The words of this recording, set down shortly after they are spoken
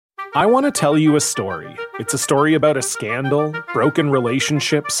I want to tell you a story. It's a story about a scandal, broken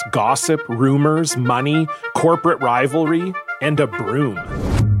relationships, gossip, rumors, money, corporate rivalry, and a broom.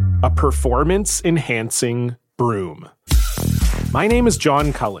 A performance-enhancing broom. My name is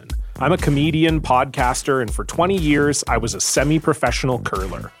John Cullen. I'm a comedian, podcaster, and for 20 years, I was a semi-professional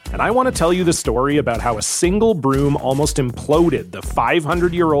curler. And I want to tell you the story about how a single broom almost imploded the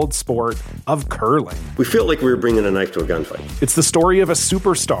 500-year-old sport of curling. We feel like we were bringing a knife to a gunfight. It's the story of a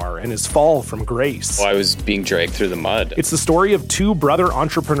superstar and his fall from grace. Well, I was being dragged through the mud. It's the story of two brother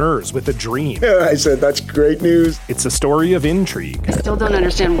entrepreneurs with a dream. I said, that's great news. It's a story of intrigue. I still don't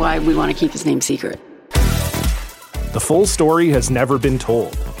understand why we want to keep his name secret. The full story has never been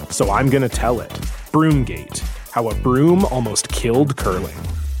told, so I'm going to tell it. Broomgate, how a broom almost killed curling.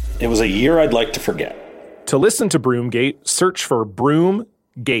 It was a year I'd like to forget. To listen to Broomgate, search for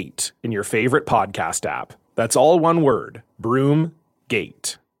Broomgate in your favorite podcast app. That's all one word,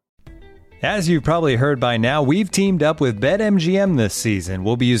 Broomgate. As you've probably heard by now, we've teamed up with BetMGM this season.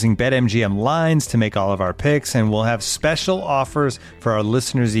 We'll be using BetMGM lines to make all of our picks, and we'll have special offers for our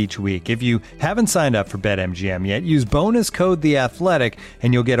listeners each week. If you haven't signed up for BetMGM yet, use bonus code The Athletic,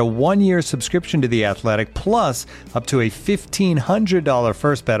 and you'll get a 1-year subscription to The Athletic, plus up to a $1,500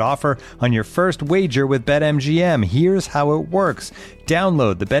 first bet offer on your first wager with BetMGM. Here's how it works.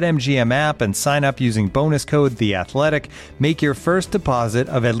 Download the BetMGM app and sign up using bonus code The Athletic. Make your first deposit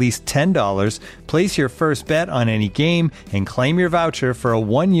of at least $10. Place your first bet on any game and claim your voucher for a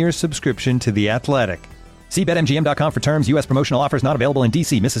 1-year subscription to The Athletic. See BetMGM.com for terms. U.S. promotional offers not available in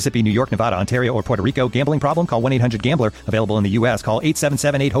D.C., Mississippi, New York, Nevada, Ontario, or Puerto Rico. Gambling problem? Call 1-800-GAMBLER. Available in the U.S. Call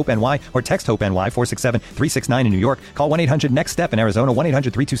 877-8-HOPE-NY or text HOPE-NY 467-369 in New York. Call 1-800-NEXT-STEP in Arizona.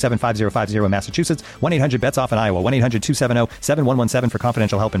 1-800-327-5050 in Massachusetts. 1-800-BETS-OFF in Iowa. 1-800-270-7117 for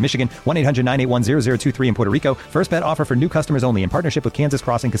confidential help in Michigan. 1-800-981-0023 in Puerto Rico. First bet offer for new customers only in partnership with Kansas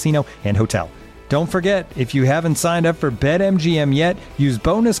Crossing Casino and Hotel. Don't forget, if you haven't signed up for BetMGM yet, use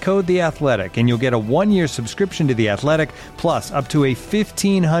bonus code The Athletic, and you'll get a 1-year subscription to The Athletic, plus up to a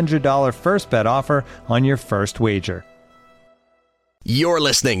 $1,500 first bet offer on your first wager. You're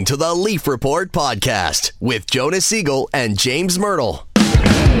listening to the Leaf Report podcast with Jonas Siegel and James Myrtle.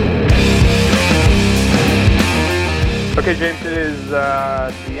 Okay, James, it is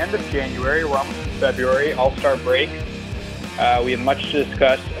the end of January. We're almost in February, All-Star break. We have much to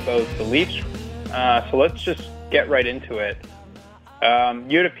discuss about the Leafs. So let's just get right into it.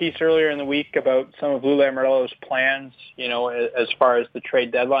 You had a piece earlier in the week about some of Lou Lamoriello's plans, as far as the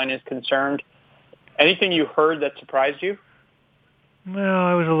trade deadline is concerned. Anything you heard that surprised you? Well,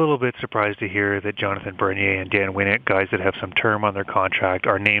 I was a little bit surprised to hear that Jonathan Bernier and Dan Winnick, guys that have some term on their contract,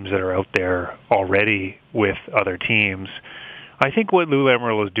 are names that are out there already with other teams. I think what Lou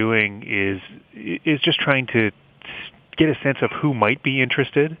Lamoriello is doing is just trying to get a sense of who might be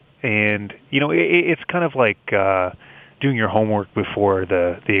interested. And, it's kind of like doing your homework before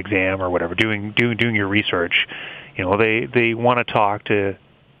the exam or whatever, doing your research. They want to talk to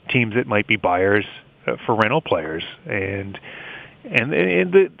teams that might be buyers for rental players. And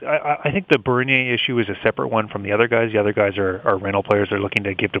I think the Bernier issue is a separate one from the other guys. The other guys are rental players they're looking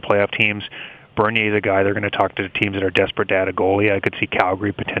to give to playoff teams. Bernier is a guy they're going to talk to teams that are desperate to add a goalie. I could see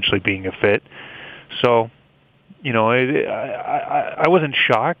Calgary potentially being a fit. So, I wasn't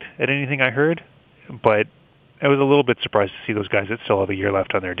shocked at anything I heard, but I was a little bit surprised to see those guys that still have a year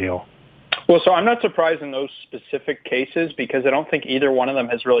left on their deal. Well, so I'm not surprised in those specific cases because I don't think either one of them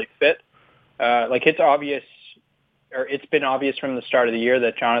has really fit. It's obvious, or it's been obvious from the start of the year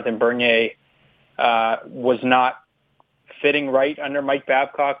that Jonathan Bernier was not fitting right under Mike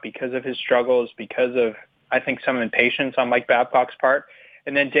Babcock because of his struggles, because of, I think, some impatience on Mike Babcock's part.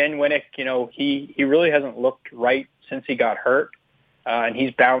 And then Dan Winnick, he really hasn't looked right since he got hurt. And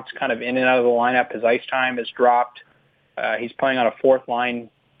he's bounced kind of in and out of the lineup. His ice time has dropped. He's playing on a fourth line,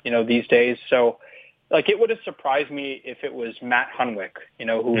 these days. So, it would have surprised me if it was Matt Hunwick,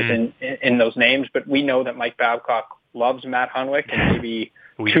 who was in those names. But we know that Mike Babcock loves Matt Hunwick and maybe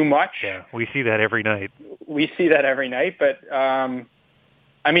too much. Yeah, we see that every night. But, I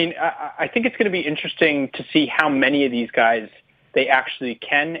think it's going to be interesting to see how many of these guys they actually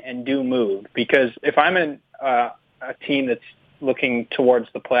can and do move. Because if I'm a team that's looking towards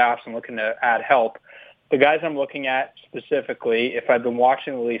the playoffs and looking to add help, the guys I'm looking at specifically, if I've been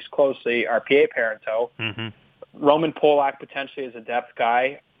watching the Leafs closely, are P.A. Parenteau, Roman Polak potentially as a depth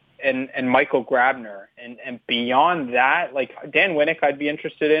guy, and Michael Grabner. And beyond that, Dan Winnick I'd be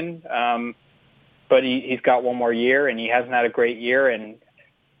interested in, but he's got one more year and he hasn't had a great year. And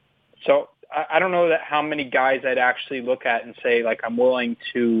so I don't know how many guys I'd actually look at and say, I'm willing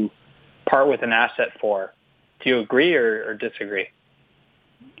to part with an asset for. Do you agree or disagree?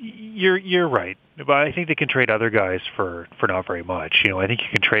 You're right, but I think they can trade other guys for not very much. I think you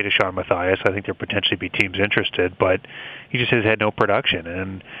can trade a Sean Matthias. I think there potentially be teams interested, but he just has had no production.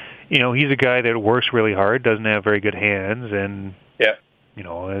 And he's a guy that works really hard, doesn't have very good hands, and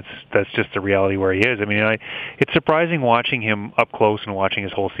that's just the reality where he is. I mean, it's surprising watching him up close and watching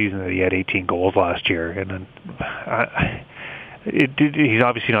his whole season that he had 18 goals last year, and then he's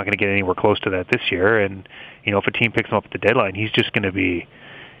obviously not going to get anywhere close to that this year. And if a team picks him up at the deadline, he's going to be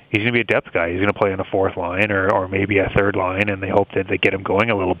a depth guy. He's going to play on a fourth line or maybe a third line, and they hope that they get him going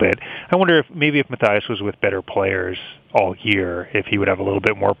a little bit. I wonder if Matthias was with better players all year, if he would have a little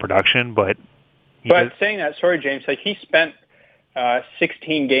bit more production. But saying that, sorry, James, like he spent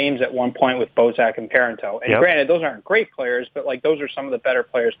 16 games at one point with Bozak and Parenteau. And granted, those aren't great players, but like those are some of the better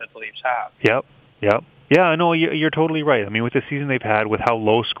players that the Leafs have. Yep. Yeah, no, you're totally right. I mean, with the season they've had, with how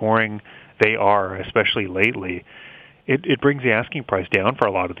low scoring they are, especially lately, it brings the asking price down for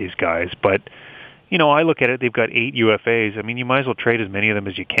a lot of these guys. But, I look at it, they've got 8 UFAs. I mean, you might as well trade as many of them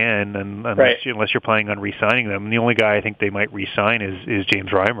as you can, and unless you're planning on re-signing them. And the only guy I think they might re-sign is James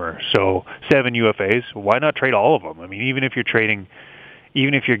Reimer. So 7 UFAs, why not trade all of them? I mean, even if you're getting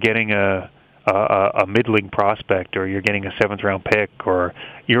a middling prospect, or you're getting a 7th-round pick, or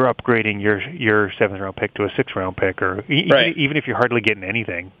you're upgrading your 7th-round pick to a 6th-round pick, or even if you're hardly getting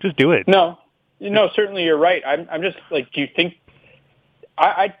anything, just do it. No, certainly you're right. I'm just like, do you think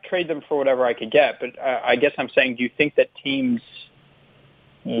I'd trade them for whatever I could get? But I guess I'm saying, do you think that teams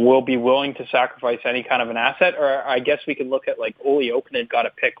will be willing to sacrifice any kind of an asset? Or I guess we could look at like Olli Jokinen got a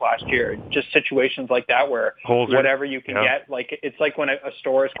pick last year. Just situations like that where whatever you can get, like it's like when a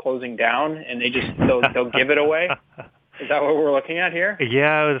store is closing down and they'll give it away. Is that what we're looking at here?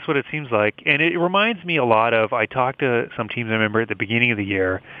 Yeah, that's what it seems like. And it reminds me a lot of, I talked to some teams I remember at the beginning of the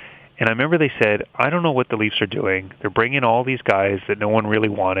year, and I remember they said, I don't know what the Leafs are doing. They're bringing all these guys that no one really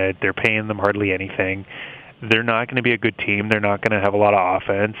wanted. They're paying them hardly anything. They're not going to be a good team. They're not going to have a lot of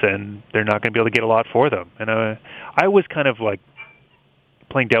offense, and they're not going to be able to get a lot for them. And I was kind of like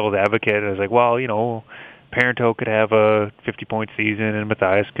playing devil's advocate. I was like, well, Parenteau could have a 50-point season, and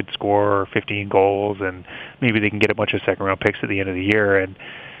Matthias could score 15 goals, and maybe they can get a bunch of second-round picks at the end of the year. And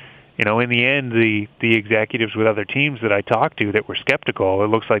in the end, the executives with other teams that I talked to that were skeptical, it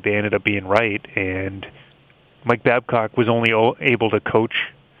looks like they ended up being right. And Mike Babcock was only able to coach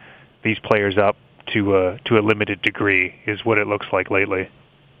these players up to a limited degree, is what it looks like lately.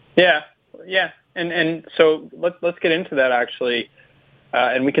 Yeah, and so let's get into that actually,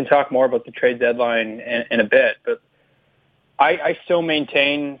 and we can talk more about the trade deadline in a bit. But I still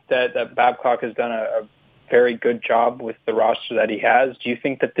maintain that Babcock has done a very good job with the roster that he has. Do you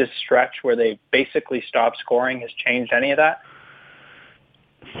think that this stretch where they basically stopped scoring has changed any of that?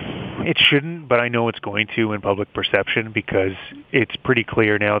 It shouldn't, but I know it's going to in public perception, because it's pretty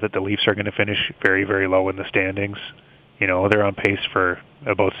clear now that the Leafs are going to finish very, very low in the standings. They're on pace for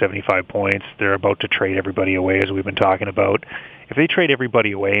about 75 points. They're about to trade everybody away, as we've been talking about. If they trade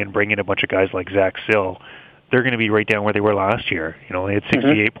everybody away and bring in a bunch of guys like Zach Sill, they're going to be right down where they were last year. They had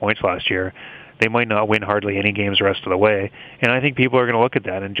 68 points last year. They might not win hardly any games the rest of the way. And I think people are going to look at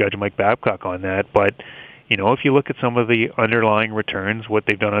that and judge Mike Babcock on that. But, if you look at some of the underlying returns, what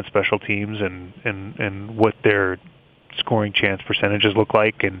they've done on special teams and what their scoring chance percentages look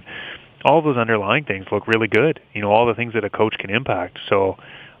like, and all those underlying things look really good. All the things that a coach can impact. So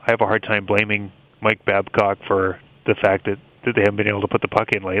I have a hard time blaming Mike Babcock for the fact that they haven't been able to put the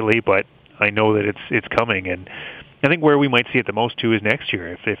puck in lately, but I know that it's coming. And I think where we might see it the most, too, is next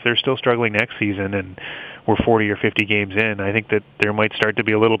year. If they're still struggling next season and we're 40 or 50 games in, I think that there might start to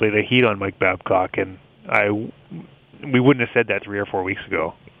be a little bit of heat on Mike Babcock, and we wouldn't have said that 3 or 4 weeks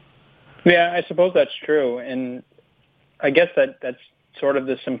ago. Yeah, I suppose that's true. And I guess that's sort of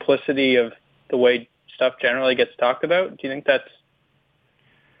the simplicity of the way stuff generally gets talked about. Do you think that's,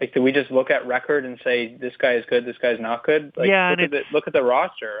 like, do we just look at record and say this guy is good, this guy's not good? Like, yeah, look at the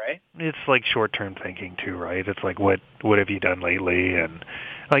roster, right? It's like short-term thinking too, right? It's like, what have you done lately? And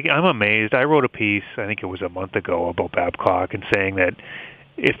like, I'm amazed. I wrote a piece, I think it was a month ago, about Babcock, and saying that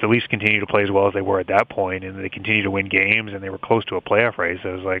if the Leafs continue to play as well as they were at that point, and they continue to win games, and they were close to a playoff race, I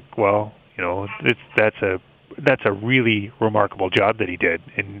was like, well, that's a really remarkable job that he did,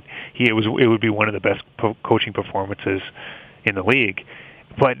 and it would be one of the best coaching performances in the league.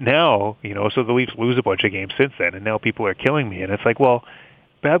 But now, so the Leafs lose a bunch of games since then, and now people are killing me. And it's like, well,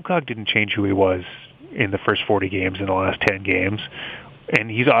 Babcock didn't change who he was in the first 40 games in the last 10 games. And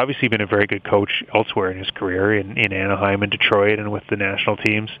he's obviously been a very good coach elsewhere in his career, in Anaheim and Detroit and with the national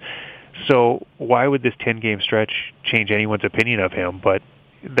teams. So why would this 10-game stretch change anyone's opinion of him? But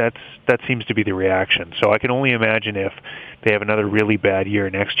that seems to be the reaction. So I can only imagine if they have another really bad year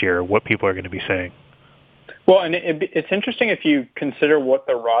next year, what people are going to be saying. Well, and it's interesting if you consider what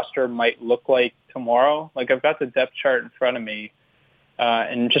the roster might look like tomorrow. Like, I've got the depth chart in front of me,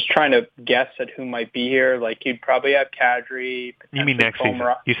 and just trying to guess at who might be here. Like, you'd probably have Kadri. You mean next season?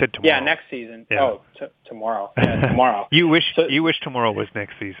 You said tomorrow. Yeah, next season. Yeah. Oh, tomorrow. Yeah, tomorrow. You wish tomorrow was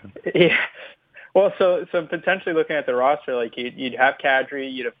next season. Yeah. Well, so potentially looking at the roster, like you'd have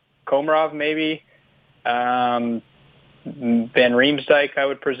Kadri, you'd have Komarov maybe, Van Riemsdyk, I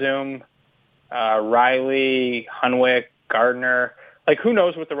would presume, Riley, Hunwick, Gardner. Like, who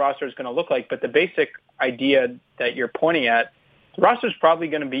knows what the roster is going to look like? But the basic idea that you're pointing at, the roster is probably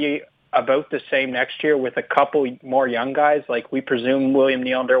going to be about the same next year with a couple more young guys. Like, we presume William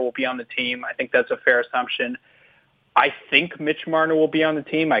Nylander will be on the team. I think that's a fair assumption. I think Mitch Marner will be on the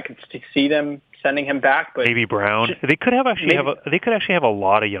team. I could see them sending him back, but maybe Brown. They could actually have a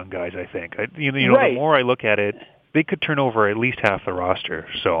lot of young guys. I think. Right. The more I look at it, they could turn over at least half the roster.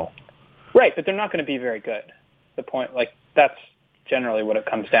 So, right, but they're not going to be very good. The point, like, that's generally what it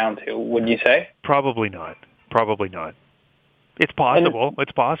comes down to. Wouldn't you say? Probably not. It's possible.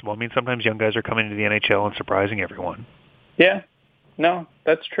 It's possible. I mean, sometimes young guys are coming into the NHL and surprising everyone. Yeah. No,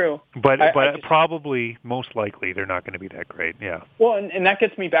 that's true. But probably, most likely, they're not going to be that great, yeah. Well, and that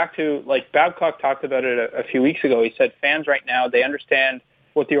gets me back to, like, Babcock talked about it a few weeks ago. He said fans right now, they understand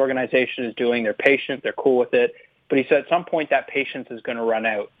what the organization is doing. They're patient. They're cool with it. But he said at some point that patience is going to run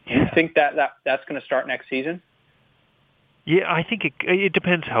out. Do you think that's going to start next season? Yeah, I think it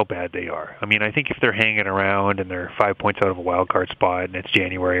depends how bad they are. I mean, I think if they're hanging around and they're 5 points out of a wild card spot and it's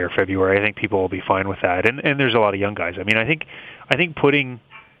January or February, I think people will be fine with that. And there's a lot of young guys. I mean, I think putting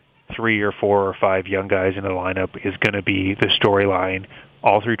 3 or 4 or 5 young guys in the lineup is going to be the storyline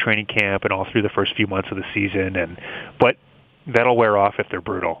all through training camp and all through the first few months of the season. But that'll wear off if they're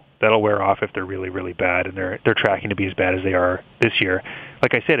brutal. That'll wear off if they're really, really bad and they're tracking to be as bad as they are this year.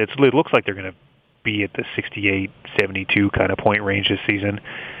 Like I said, it looks like they're going to be at the 68, 72 kind of point range this season.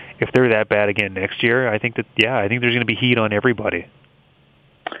 If they're that bad again next year, I think there's going to be heat on everybody.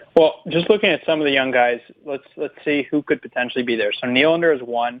 Well, just looking at some of the young guys, let's see who could potentially be there. So Nylander is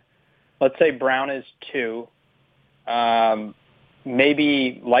 1. Let's say Brown is 2.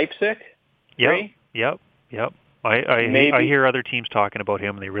 Maybe Leipzig? 3? Yep. I hear other teams talking about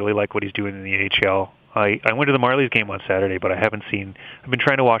him. They really like what he's doing in the NHL. I went to the Marlies game on Saturday, but I've been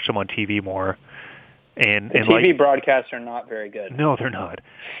trying to watch them on TV more. And TV broadcasts are not very good. No, they're not.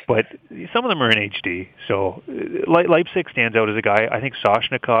 But some of them are in HD. So Leipzig stands out as a guy. I think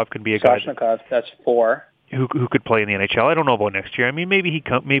Soshnikov could be a guy. Soshnikov, that's 4. Who could play in the NHL. I don't know about next year. I mean, maybe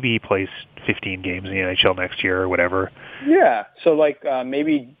he plays 15 games in the NHL next year or whatever. Yeah. So, like,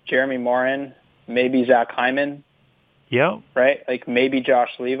 maybe Jeremy Morin, maybe Zach Hyman. Yeah. Right? Like, maybe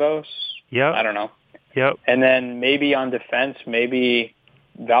Josh Levos. Yeah. I don't know. Yep. And then maybe on defense, maybe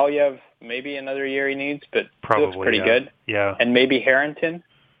Valiev, maybe another year he needs, but probably looks pretty good. Yeah. And maybe Harrington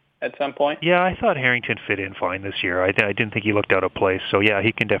at some point. Yeah, I thought Harrington fit in fine this year. I didn't think he looked out of place. So, yeah,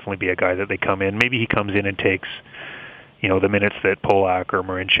 he can definitely be a guy that they come in. Maybe he comes in and takes, the minutes that Polak or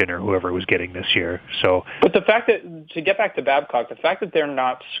Marincin or whoever was getting this year. So, but the fact that, to get back to Babcock, the fact that they're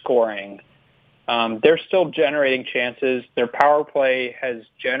not scoring, they're still generating chances. Their power play has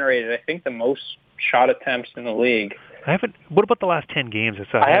generated, I think, the most shot attempts in the league. What about the last 10 games?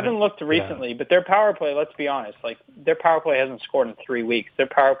 I haven't looked recently, but their power play, let's be honest, like, their power play hasn't scored in 3 weeks. Their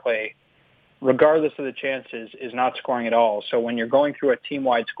power play, regardless of the chances, is not scoring at all. So when you're going through a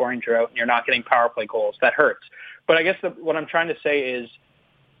team-wide scoring drought and you're not getting power play goals, that hurts. But I guess what I'm trying to say is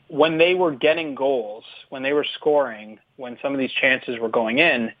when they were getting goals, when they were scoring, when some of these chances were going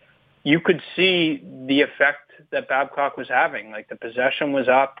in, you could see the effect that Babcock was having. Like, the possession was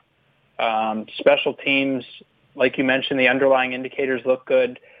up, special teams, like you mentioned, the underlying indicators look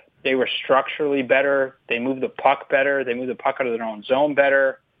good. They were structurally better. They moved the puck better. They moved the puck out of their own zone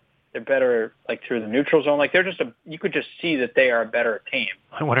better. They're better, like, through the neutral zone. Like, you could just see that they are a better team.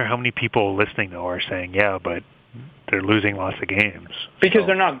 I wonder how many people listening, though, are saying, yeah, but they're losing lots of games. Because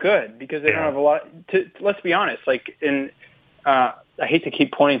they're not good. Because they don't have a lot. Let's be honest. Like, I hate to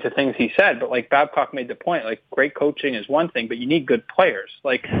keep pointing to things he said, but, like, Babcock made the point, like, great coaching is one thing, but you need good players.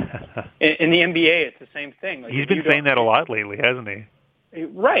 Like, in the NBA, it's the same thing. Like, he's been saying that a lot lately, hasn't he?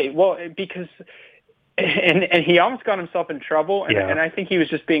 Right. Well, because, and he almost got himself in trouble, and I think he was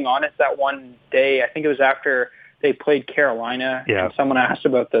just being honest that one day. I think it was after they played Carolina, and someone asked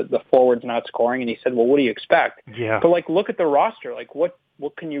about the forwards not scoring, and he said, well, what do you expect? Yeah. But, like, look at the roster. Like, what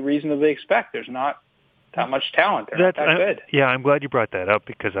can you reasonably expect? There's not that much talent. They're not that good. Yeah, I'm glad you brought that up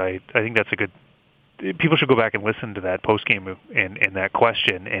because I think that's a good people should go back and listen to that postgame and that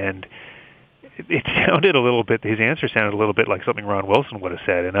question, and it sounded a little bit. His answer sounded a little bit like something Ron Wilson would have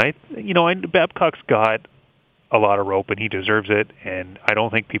said. And Babcock's got a lot of rope, and he deserves it. And I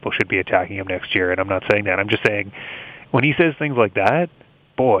don't think people should be attacking him next year. And I'm not saying that. I'm just saying when he says things like that,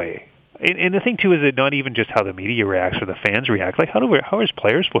 boy. And the thing too is that not even just how the media reacts or the fans react. Like how are his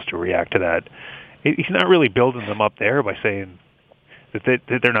players supposed to react to that? He's not really building them up there by saying that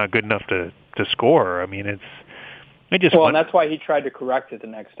they're not good enough to score. I mean, and that's why he tried to correct it the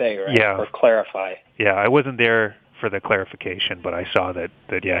next day, right? Yeah. Or clarify. Yeah, I wasn't there for the clarification, but I saw that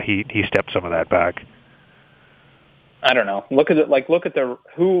he stepped some of that back. I don't know. Look at it. Like, look at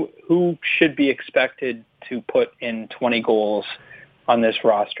who should be expected to put in 20 goals on this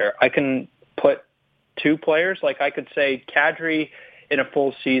roster. I can put two players. Like, I could say Kadri in a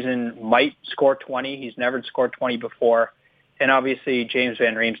full season might score 20. He's never scored 20 before. And obviously James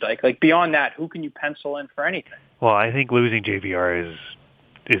Van Riemsdyk. Like, beyond that, who can you pencil in for anything? Well, I think losing JVR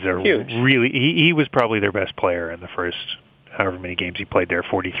is a huge. Really, he was probably their best player in the first however many games he played there,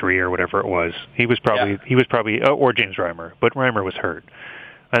 43 or whatever it was. He was probably or James Reimer, but Reimer was hurt.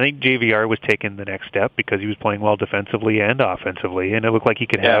 I think JVR was taking the next step because he was playing well defensively and offensively, and it looked like he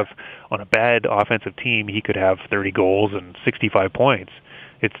could have, on a bad offensive team, he could have 30 goals and 65 points.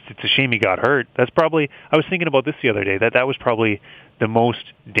 It's a shame he got hurt. That's probably, I was thinking about this the other day, that was probably the most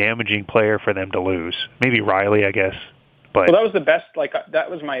damaging player for them to lose. Maybe Riley, I guess. But that was the best, like, that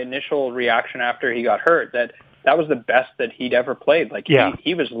was my initial reaction after he got hurt, that was the best that he'd ever played. Like,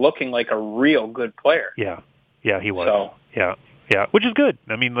 he was looking like a real good player. Yeah, he was. So, yeah, which is good.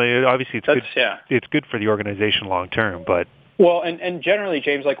 I mean, obviously it's good. Yeah. It's good for the organization long term, but well, and generally,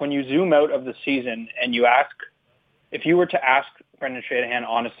 James, like when you zoom out of the season and you ask, if you were to ask Brendan Shanahan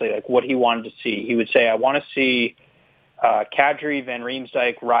honestly, like what he wanted to see, he would say, "I want to see Kadri, Van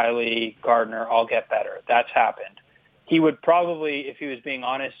Riemsdyk, Riley, Gardner all get better." That's happened. He would probably, if he was being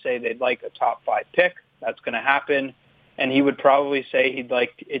honest, say they'd like a top 5 pick. That's going to happen. And he would probably say he'd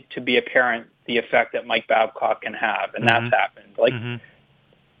like it to be apparent the effect that Mike Babcock can have, and that's happened. Like,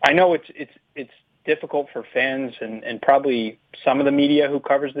 I know it's difficult for fans and probably some of the media who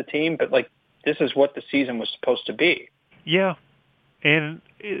covers the team, but like this is what the season was supposed to be. Yeah, and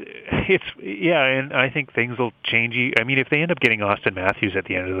and I think things will change. I mean, if they end up getting Austin Matthews at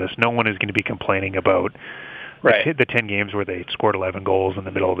the end of this, no one is going to be complaining about the 10 games where they scored 11 goals in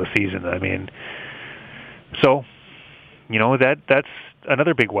the middle of the season. I mean, so. That's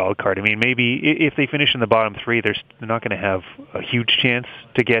another big wild card. I mean, maybe if they finish in the bottom 3, they're not going to have a huge chance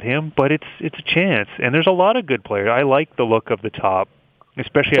to get him, but it's a chance. And there's a lot of good players. I like the look of the top,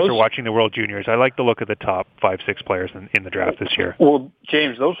 especially after watching the World Juniors. I like the look of the top 5-6 players in the draft this year. Well,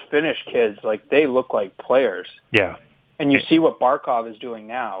 James, those Finnish kids, like they look like players. Yeah. And you see what Barkov is doing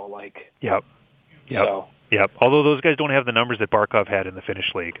now, like. Yep. So. Yep. Although those guys don't have the numbers that Barkov had in the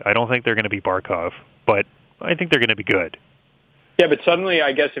Finnish league, I don't think they're going to be Barkov, but I think they're going to be good. Yeah, but suddenly,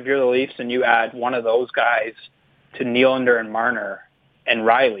 I guess if you're the Leafs and you add one of those guys to Nylander and Marner and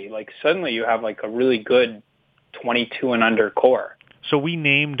Riley, like suddenly you have like a really good 22 and under core. So you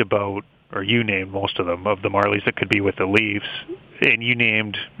named most of them, of the Marlies that could be with the Leafs, and you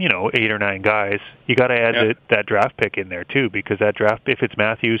named, 8 or 9 guys. You got to add that draft pick in there too, because that draft, if it's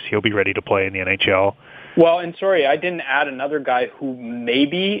Matthews, he'll be ready to play in the NHL. Well, and sorry, I didn't add another guy who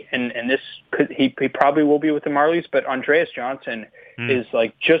maybe, and this he probably will be with the Marlies, but Andreas Johnson is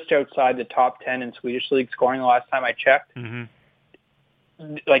like just outside the top 10 in Swedish league scoring the last time I checked.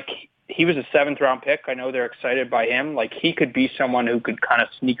 Mm-hmm. Like he was a 7th round pick. I know they're excited by him. Like he could be someone who could kind of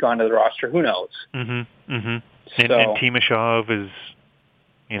sneak onto the roster. Who knows? Mm-hmm. Mm-hmm. So, and Timashov is,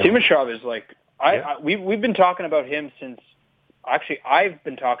 Timashov is like we've been talking about him since. Actually, I've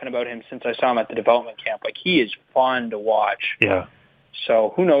been talking about him since I saw him at the development camp. Like, he is fun to watch. Yeah.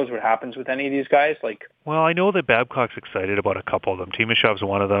 So, who knows what happens with any of these guys? Like, well, I know that Babcock's excited about a couple of them. Timashov's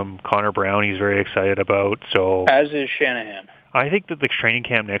one of them. Connor Brown, he's very excited about. So, as is Shanahan. I think that the training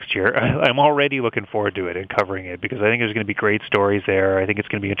camp next year, I'm already looking forward to it and covering it because I think there's going to be great stories there. I think it's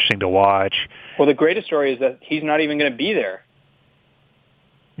going to be interesting to watch. Well, the greatest story is that he's not even going to be there.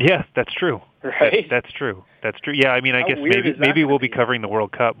 Yeah, that's true. Right? That's true. Yeah, I mean, I guess maybe we'll be covering the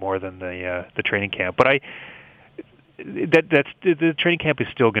World Cup more than the training camp. But the training camp is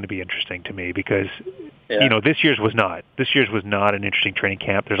still going to be interesting to me because this year's was not. This year's was not an interesting training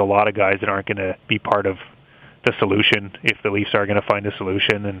camp. There's a lot of guys that aren't going to be part of the solution if the Leafs are going to find a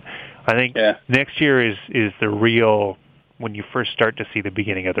solution. And I think next year is the real when you first start to see the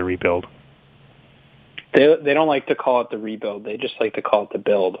beginning of the rebuild. They don't like to call it the rebuild. They just like to call it the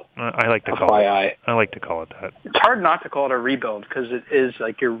build. I like to call it. I like to call it that. It's hard not to call it a rebuild because it is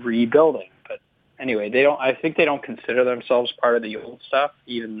like you're rebuilding. But anyway, I think they don't consider themselves part of the old stuff.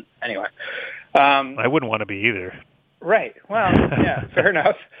 Even anyway, I wouldn't want to be either. Right. Well, yeah, fair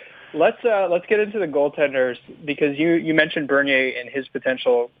enough. Let's get into the goaltenders, because you mentioned Bernier and his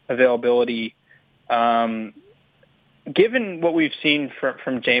potential availability. Given what we've seen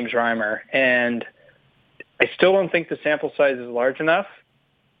from James Reimer, and I still don't think the sample size is large enough,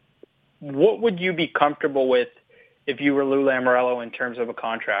 what would you be comfortable with if you were Lou Lamoriello in terms of a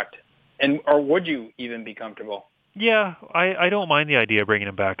contract? Or would you even be comfortable? Yeah, I don't mind the idea of bringing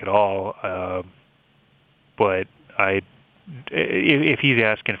him back at all. But if he's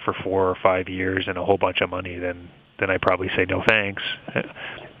asking for 4 or 5 years and a whole bunch of money, then I'd probably say no thanks.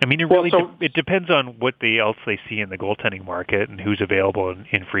 I mean, it depends on what else they see in the goaltending market and who's available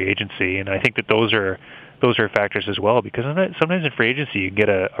in free agency, and I think that those are factors as well, because sometimes in free agency you can get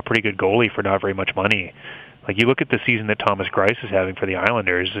a pretty good goalie for not very much money. Like, you look at the season that Thomas Greiss is having for the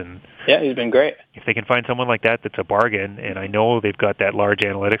Islanders, and yeah, he's been great. If they can find someone like that's a bargain, and I know they've got that large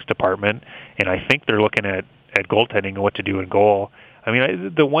analytics department, and I think they're looking at goaltending and what to do in goal. I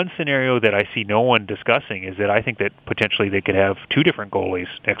mean, the one scenario that I see no one discussing is that I think that potentially they could have 2 different goalies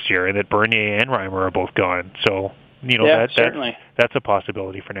next year, and that Bernier and Reimer are both gone. So, certainly. That's a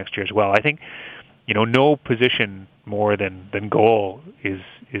possibility for next year as well. I think, no position more than goal is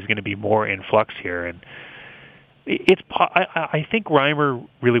going to be more in flux here, and I think Reimer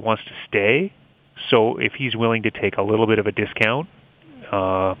really wants to stay. So if he's willing to take a little bit of a discount,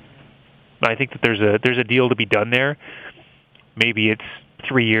 I think that there's a deal to be done there. Maybe it's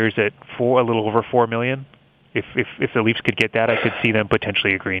 3 years at a little over $4 million. If the Leafs could get that, I could see them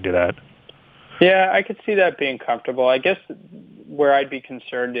potentially agreeing to that. Yeah, I could see that being comfortable. I guess where I'd be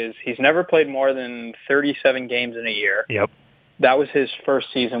concerned is he's never played more than 37 games in a year. Yep. That was his first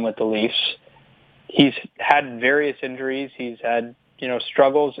season with the Leafs. He's had various injuries. He's had,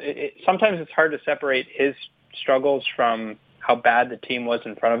 struggles. Sometimes it's hard to separate his struggles from how bad the team was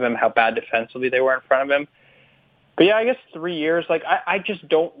in front of him, how bad defensively they were in front of him. But yeah, I guess 3 years, I just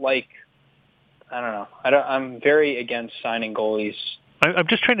don't like, I don't know. I'm very against signing goalies. I'm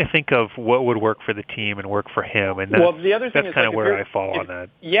just trying to think of what would work for the team and work for him. And the other thing that's is kind of where I fall on that.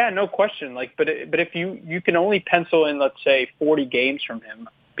 Yeah, no question. But if you can only pencil in, let's say, 40 games from him,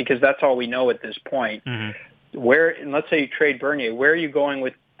 because that's all we know at this point. Mm-hmm. And let's say you trade Bernier, where are you going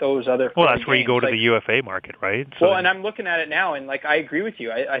with those other 40 Well, that's where games? you go to the UFA market, right? So and I'm looking at it now, and I agree with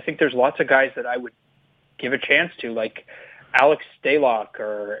you. I think there's lots of guys that I would give a chance to, like Alex Stalock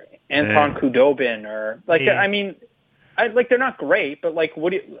or Anton Khudobin, or I mean, they're not great, but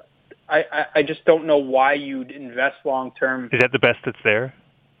what do you? I just don't know why you'd invest long term. Is that the best that's there?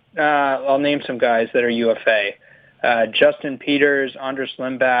 I'll name some guys that are UFA. Justin Peters, Andres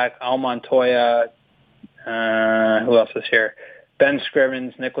Limbach, Al Montoya, who else is here? Ben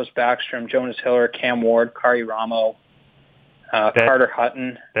Scrivens, Nicholas Backstrom, Jonas Hiller, Cam Ward, Kari Ramo, Carter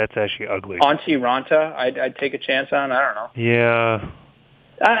Hutton. That's actually ugly. Antti Ranta, I'd take a chance on. I don't know. Yeah.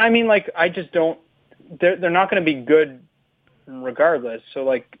 I mean, I just don't. They're not going to be good regardless. So,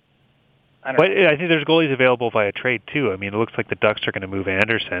 I don't know. I think there's goalies available via trade too. I mean, it looks like the Ducks are going to move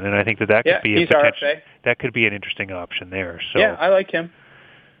Anderson, and I think that could be that could be an interesting option there. So yeah, I like him.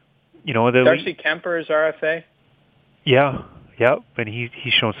 Darcy Kemper is RFA. Yeah, and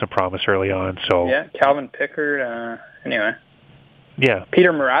he's shown some promise early on. So yeah, Calvin Pickard. Anyway. Yeah.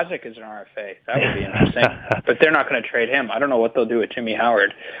 Peter Mrazek is an RFA. That would be interesting. But they're not going to trade him. I don't know what they'll do with Jimmy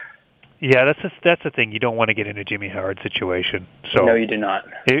Howard. Yeah, that's the thing. You don't want to get in a Jimmy Howard situation. So no, you do not.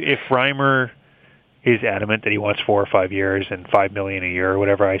 If Reimer is adamant that he wants 4 or 5 years and $5 million a year or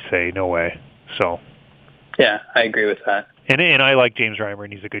whatever, I say no way. So yeah, I agree with that. And I like James Reimer,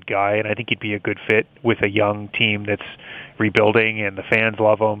 and he's a good guy, and I think he'd be a good fit with a young team that's rebuilding, and the fans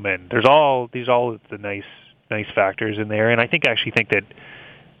love him, and there's all the nice factors in there. And I actually think that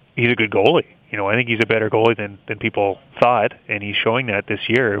he's a good goalie. I think he's a better goalie than people thought, and he's showing that this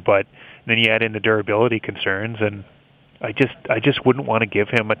year. But then you add in the durability concerns, and I just wouldn't want to give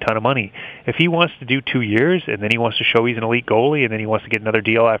him a ton of money. If he wants to do 2 years, and then he wants to show he's an elite goalie, and then he wants to get another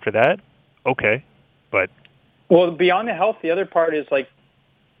deal after that, okay. But beyond the health, the other part is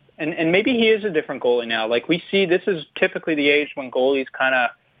and maybe he is a different goalie now. We see, this is typically the age when goalies kind of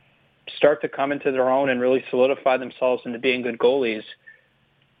start to come into their own and really solidify themselves into being good goalies.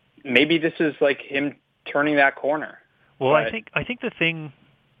 Maybe this is him turning that corner. Well, I think the thing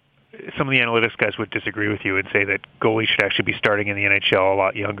some of the analytics guys would disagree with you and say that goalies should actually be starting in the NHL a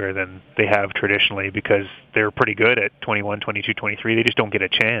lot younger than they have traditionally because they're pretty good at 21, 22, 23. They just don't get a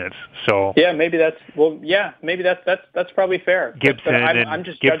chance. So maybe that's probably fair. Gibson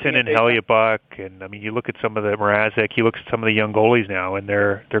and Hellebuyck, and I mean, you look at some of the Mrazek, you look at some of the young goalies now, and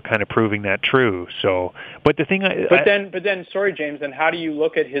they're kind of proving that true. So, but the thing, but then, sorry, James, then how do you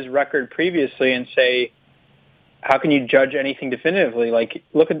look at his record previously and say, how can you judge anything definitively? Like,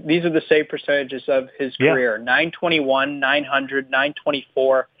 look at these are the save percentages of his career: 921, 900,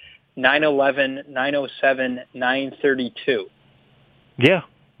 924, 911, 907, 932. Yeah,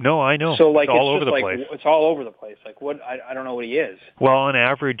 no, I know. So like, it's all over the place. It's all over the place. Like, what? I don't know what he is. Well, on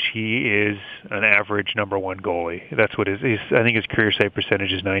average, he is an average number one goalie. That's what his I think his career save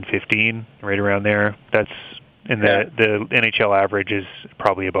percentage is 915, right around there. And the NHL average is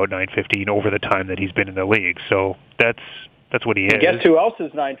probably about 915 over the time that he's been in the league. So that's what he is. Guess who else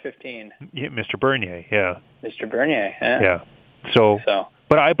is 915? Yeah, Mr. Bernier, yeah. Mr. Bernier, yeah. So.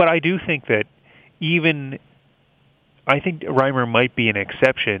 But I do think that I think Reimer might be an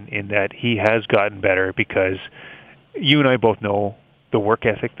exception in that he has gotten better because you and I both know the work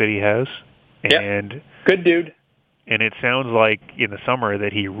ethic that he has. And good dude. And it sounds like in the summer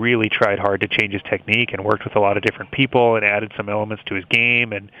that he really tried hard to change his technique and worked with a lot of different people and added some elements to his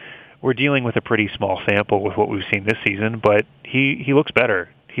game. And we're dealing with a pretty small sample with what we've seen this season, but he looks better.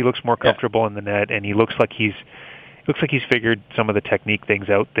 He looks more comfortable in the net, and he looks like he's figured some of the technique things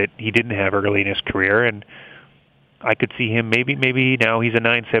out that he didn't have early in his career. And I could see him maybe now he's a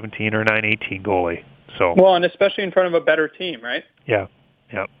 917 or 918 goalie. So and especially in front of a better team, right? Yeah.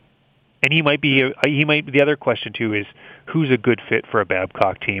 And he might be. The other question too is who's a good fit for a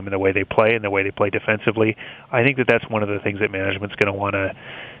Babcock team and the way they play defensively. I think that's one of the things that management's going to want to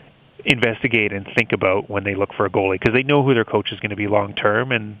investigate and think about when they look for a goalie because they know who their coach is going to be long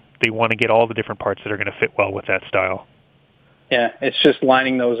term and they want to get all the different parts that are going to fit well with that style. Yeah, it's just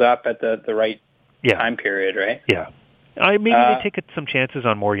lining those up at the right time period, right? Yeah. Maybe they take some chances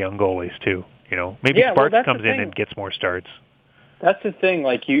on more young goalies too. You know, maybe Sparks comes in and gets more starts. That's the thing.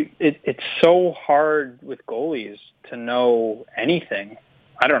 Like it's so hard with goalies to know anything.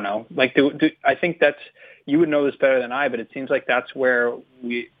 I don't know. Like, I think you would know this better than I, but it seems like that's where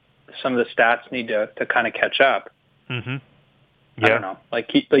some of the stats need to kind of catch up. Mm-hmm. I don't know. Like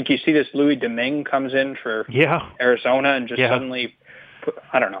you see this Louis Domingue comes in for Arizona and just suddenly,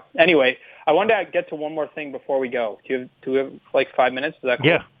 I don't know. Anyway, I wanted to get to one more thing before we go. Do we have like 5 minutes? Is that cool?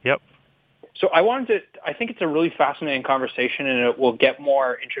 Yeah. Yep. So I think it's a really fascinating conversation, and it will get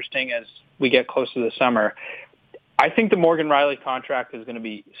more interesting as we get close to the summer. I think the Morgan Rielly contract is going to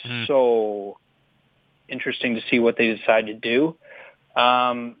be so interesting to see what they decide to do.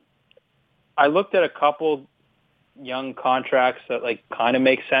 I looked at a couple young contracts that like kind of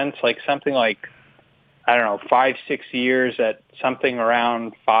make sense, like something like, I don't know, 5-6 years at something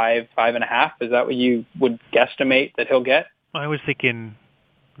around 5.5. Is that what you would guesstimate that he'll get? I was thinking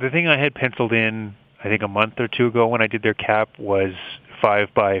the thing I had penciled in, I think a month or two ago when I did their cap was 5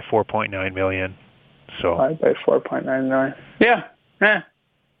 by $4.9 million. So 5 by $4.9 million. Yeah.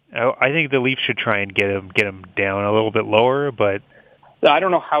 I think the Leafs should try and get him down a little bit lower, but I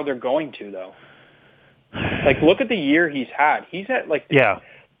don't know how they're going to though. Like, look at the year he's had. He's at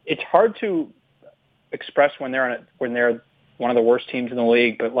It's hard to express when they're one of the worst teams in the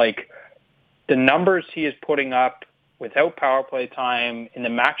league, but like the numbers he is putting up without power play time in the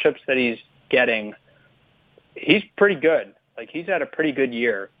matchups that he's getting, he's pretty good. Like, he's had a pretty good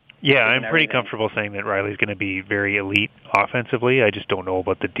year. Yeah, I'm pretty comfortable saying that Rielly's going to be very elite offensively. I just don't know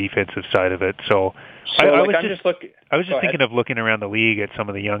about the defensive side of it. So I was just thinking of looking around the league at some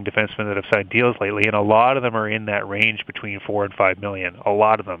of the young defensemen that have signed deals lately, and a lot of them are in that range between $4 and $5 million. A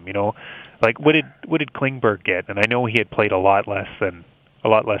lot of them, like what did Klingberg get? And I know he had played a lot less than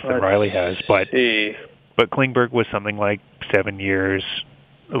Rielly has, but Klingberg was something like 7 years,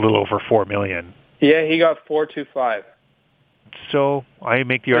 a little over $4 million. Yeah, he got $4.25. So I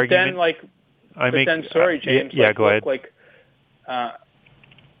make the argument. Sorry, James. Go ahead. Like,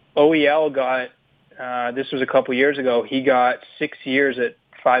 OEL got. This was a couple years ago. He got 6 years at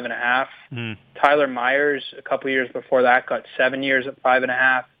 5.5. Tyler Myers, a couple years before that, got 7 years at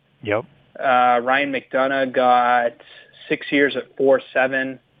 5.5. Yep. Ryan McDonough got 6 years at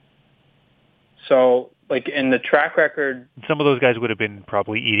 4.7. So, like, in the track record, some of those guys would have been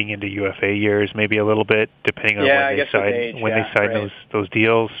probably eating into UFA years, maybe a little bit, depending on when they sign those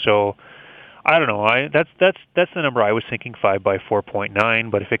deals. So, I don't know. That's the number I was thinking, 5 by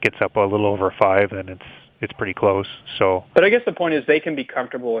 4.9. But if it gets up a little over 5, then it's pretty close. So, but I guess the point is they can be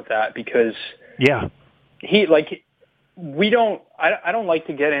comfortable with that because I don't like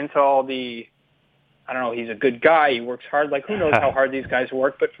to get into all the, I don't know, he's a good guy, he works hard. Like, who knows how hard these guys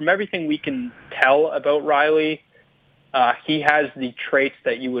work? But from everything we can tell about Riley, he has the traits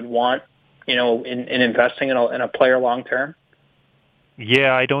that you would want, in investing in a player long term.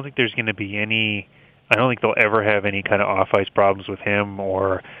 Yeah, I don't think there's going to be any. I don't think they'll ever have any kind of off-ice problems with him.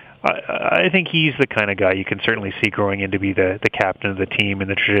 Or I think he's the kind of guy you can certainly see growing into be the captain of the team in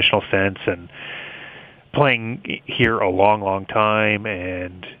the traditional sense, and playing here a long, long time.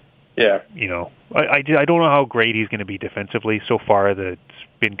 And yeah, I don't know how great he's going to be defensively. So far, that's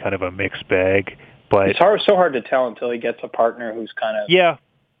been kind of a mixed bag. But it's so hard to tell until he gets a partner who's kind of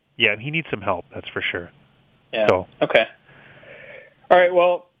yeah, he needs some help. That's for sure. Yeah. So. Okay. All right.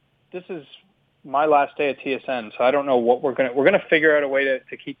 Well, this is my last day at TSN, so I don't know what we're gonna figure out a way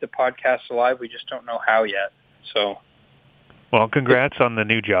to keep the podcast alive. We just don't know how yet. So. Well, congrats on the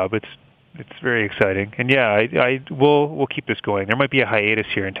new job. It's very exciting, and yeah, we'll keep this going. There might be a hiatus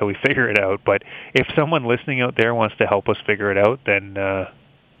here until we figure it out. But if someone listening out there wants to help us figure it out, then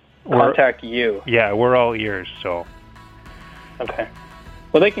contact you. Yeah, we're all ears. So. Okay.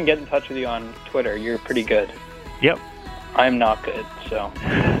 Well, they can get in touch with you on Twitter. You're pretty good. Yep. I'm not good, so.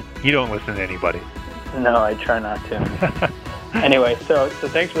 You don't listen to anybody. No, I try not to. Anyway, so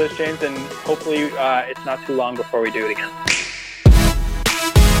thanks for this, James, and hopefully it's not too long before we do it again.